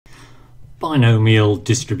binomial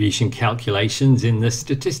distribution calculations in the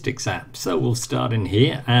statistics app. So we'll start in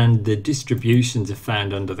here, and the distributions are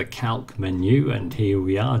found under the calc menu, and here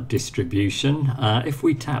we are, distribution. If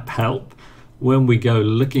we tap help, when we go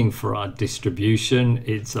looking for our distribution,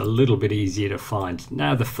 it's a little bit easier to find.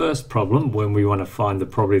 Now the first problem, when we want to find the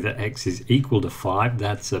probability that x is equal to 5,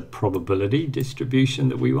 that's a probability distribution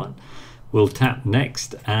that we want. We'll tap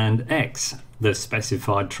next, and x, the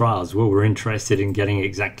specified trials. Well, we're interested in getting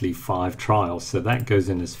exactly 5 trials, so that goes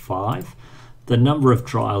in as 5. The number of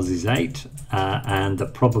trials is 8, and the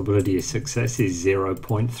probability of success is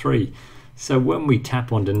 0.3. So when we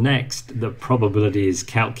tap onto next, the probability is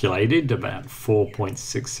calculated, about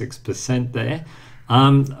 4.66% there.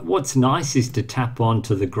 What's nice is to tap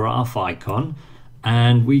onto the graph icon,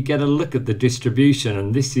 and we get a look at the distribution,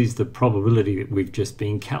 and this is the probability that we've just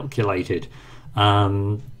been calculated.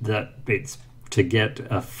 That it's to get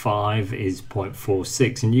a 5 is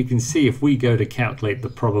 0.46, and you can see if we go to calculate the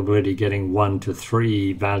probability getting 1 to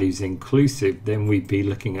 3 values inclusive, then we'd be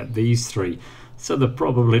looking at these 3. So the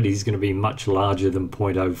probability is going to be much larger than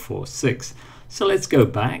 0.046. So let's go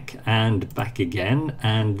back and back again,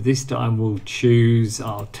 and this time we'll choose,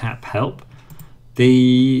 I'll tap help,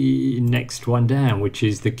 the next one down, which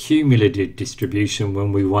is the cumulative distribution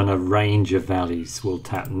when we want a range of values. We'll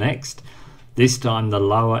tap next. This time the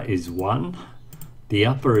lower is 1, the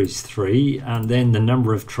upper is 3, and then the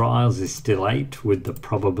number of trials is still 8 with the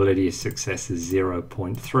probability of success is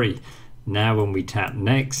 0.3. Now when we tap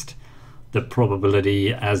next, the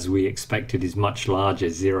probability as we expected is much larger,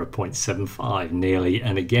 0.75 nearly.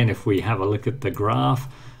 And again, if we have a look at the graph,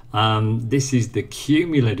 this is the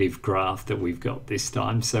cumulative graph that we've got this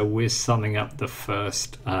time. So we're summing up the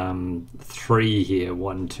first 3 here,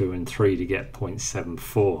 1, 2 and 3 to get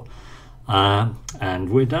 0.74, and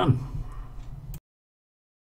we're done.